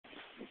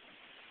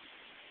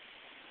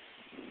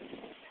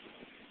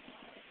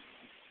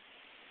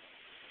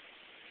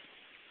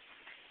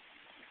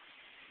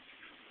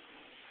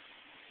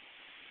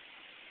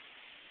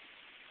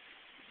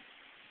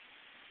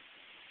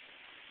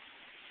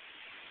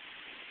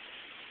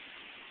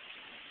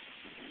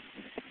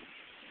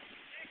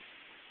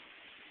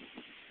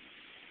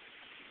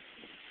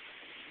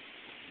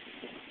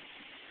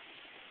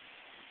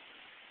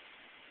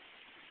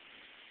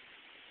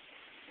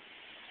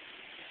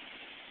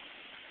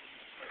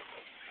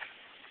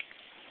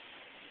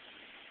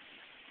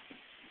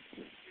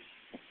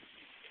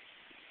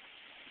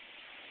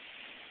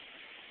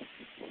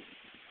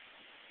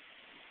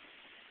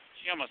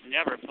She almost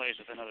never plays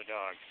with another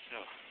dog,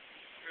 so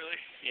Really?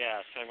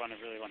 yeah. So I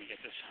really want to get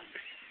this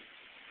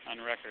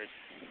on record.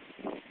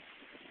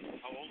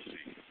 How old is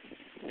he?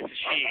 It's a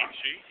she.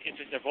 She?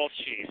 They're both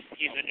she's.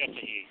 It's a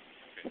he.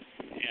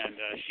 Okay. And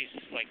she's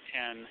like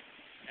 10.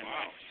 And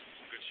Wow. She's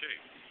in good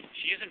shape.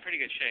 she is in pretty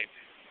good shape.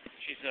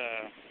 She's a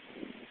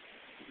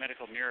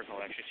medical miracle,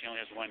 actually. She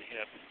only has one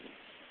hip.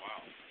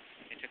 Wow.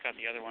 They took out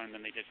the other one, and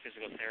then they did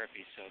physical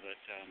therapy so that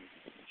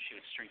she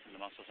would strengthen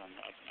the muscles on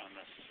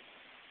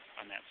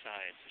that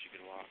side, so she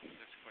could walk.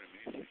 That's quite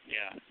amazing.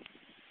 Yeah.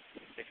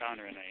 They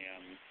found her in a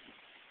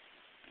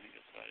I think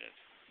that's about it.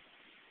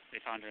 They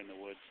found her in the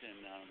woods in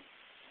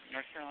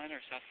North Carolina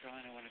or South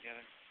Carolina, one or the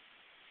other.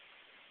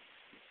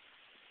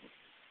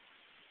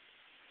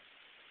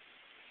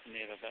 And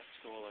they have a vet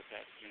school at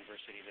that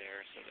university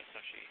there, so that's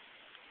how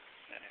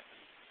that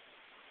happened.